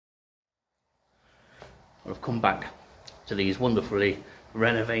I've come back to these wonderfully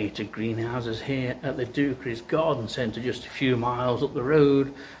renovated greenhouses here at the Dukeries Garden Centre, just a few miles up the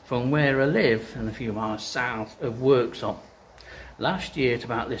road from where I live and a few miles south of Worksop. Last year at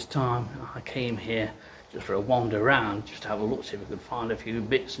about this time I came here just for a wander around, just to have a look, see if I could find a few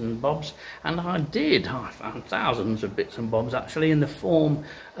bits and bobs, and I did. I found thousands of bits and bobs actually, in the form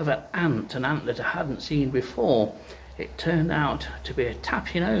of an ant that I hadn't seen before. It turned out to be a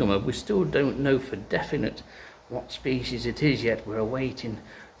Tapinoma. We still don't know for definite what species it is yet. We're awaiting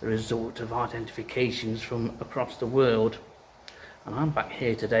the result of identifications from across the world, and I'm back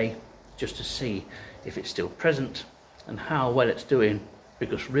here today just to see if it's still present and how well it's doing,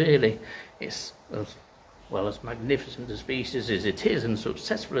 because really it's as magnificent a species as it is and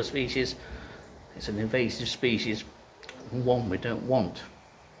successful a species, it's an invasive species, and one we don't want.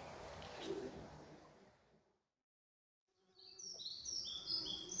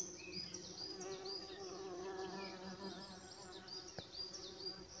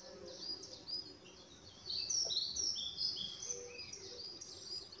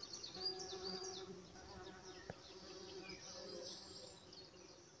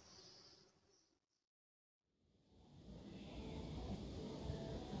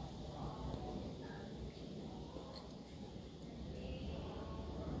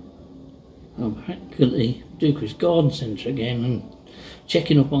 I'm back at the Dukeries Garden Centre again and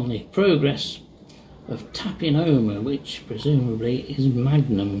checking up on the progress of Tapinoma, which presumably is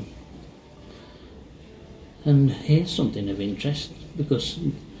Magnum. And here's something of interest, because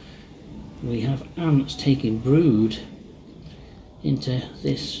we have ants taking brood into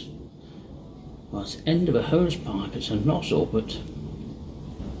this, well, it's end of a hose pipe, it's a nozzle, but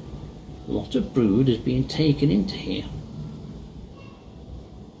a lot of brood is being taken into here.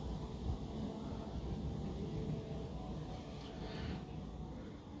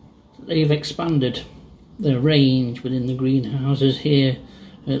 They've expanded their range within the greenhouses here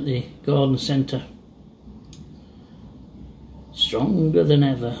at the garden centre. Stronger than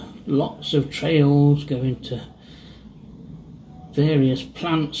ever. Lots of trails going to various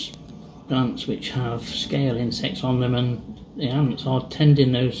plants which have scale insects on them, and the ants are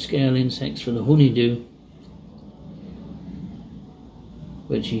tending those scale insects for the honeydew,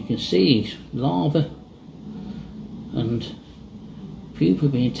 which you can see larvae and pupa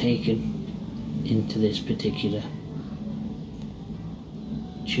being taken into this particular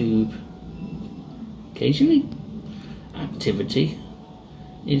tube. Occasionally activity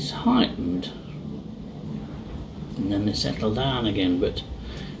is heightened and then they settle down again, but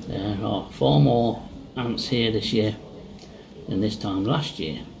there are far more ants here this year than this time last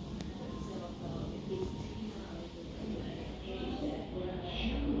year.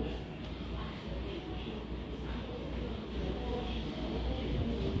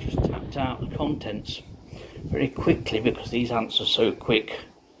 Out the contents very quickly, because these ants are so quick,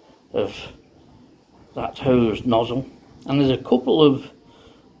 of that hose nozzle, and there's a couple of,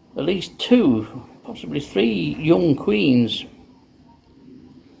 at least 2, possibly 3 young queens.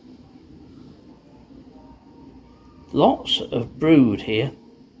 Lots of brood here,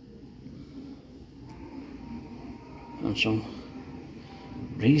 and some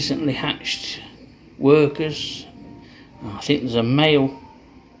recently hatched workers. I think there's a male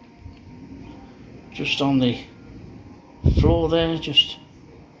just on the floor there, just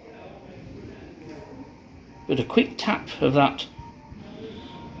with a quick tap of that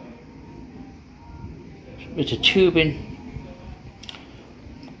bit of tubing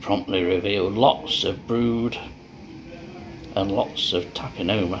promptly revealed lots of brood and lots of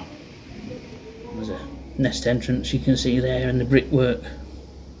Tapinoma. There's a nest entrance you can see there in the brickwork.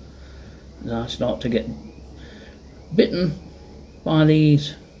 As I start to get bitten by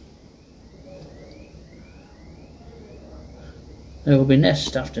these, there will be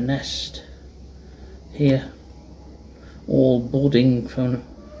nest after nest here, all budding from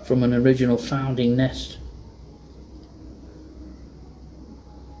an original founding nest.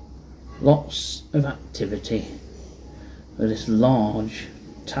 Lots of activity with this large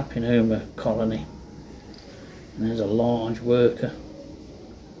Tapinoma colony, and there's a large worker.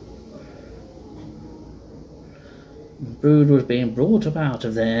 Brood was being brought up out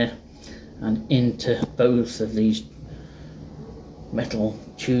of there and into both of these metal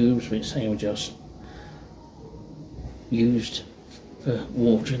tubes, which they were just used for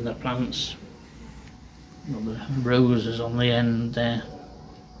watering the plants. Got the roses on the end there,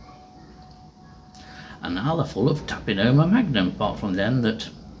 and now they're full of Tapinoma magnum, apart from them that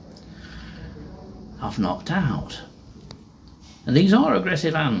I've knocked out. And these are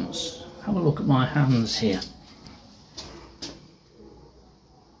aggressive ants. Have a look at my hands here.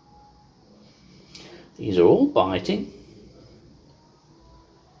 These are all biting.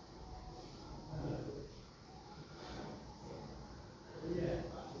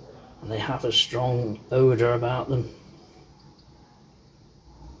 And they have a strong odour about them.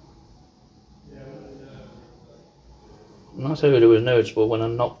 And that odour was noticeable when I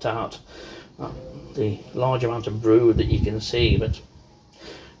knocked out the large amount of brood that you can see, but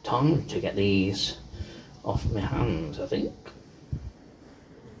time to get these off my hands, I think.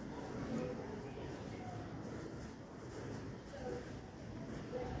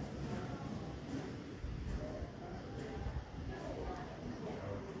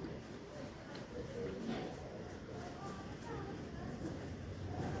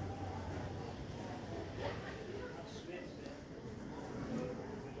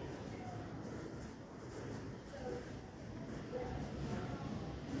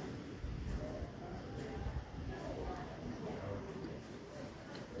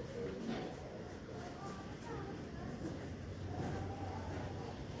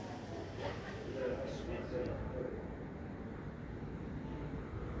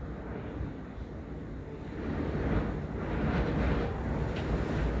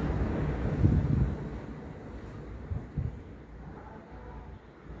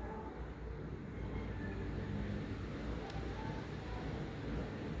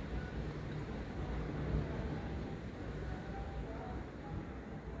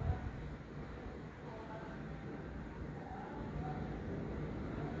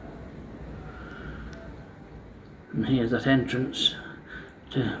 And here's that entrance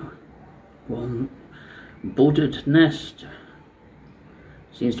to one budded nest.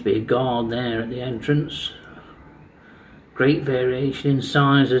 Seems to be a guard there at the entrance. Great variation in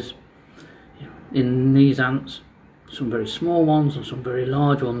sizes in these ants. Some very small ones and some very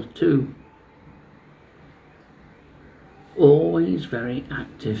large ones too. Always very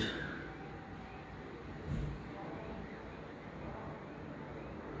active.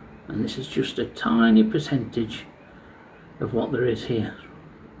 And this is just a tiny percentage of what there is here.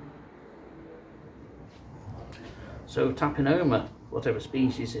 So Tapinoma, whatever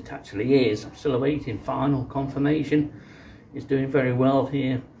species it actually is, I'm still awaiting final confirmation, is doing very well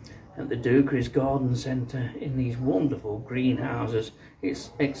here at the Dukeries Garden Centre in these wonderful greenhouses.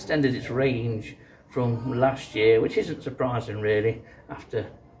 It's extended its range from last year, which isn't surprising really, after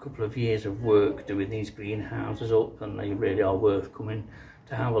a couple of years of work doing these greenhouses up, and they really are worth coming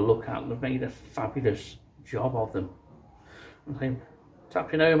to have a look at. They've made a fabulous job of them. Okay.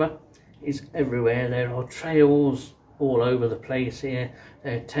 Tapinoma is everywhere. There are trails all over the place here.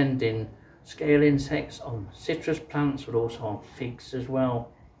 They're tending scale insects on citrus plants, but also on figs as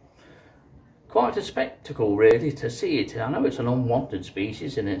well. Quite a spectacle really to see it. I know it's an unwanted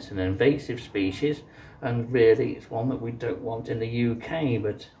species and it's an invasive species, and really it's one that we don't want in the UK,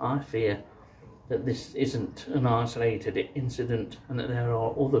 but I fear that this isn't an isolated incident and that there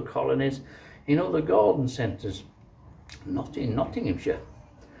are other colonies in other garden centres. Not in Nottinghamshire.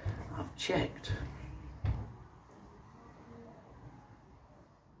 I've checked.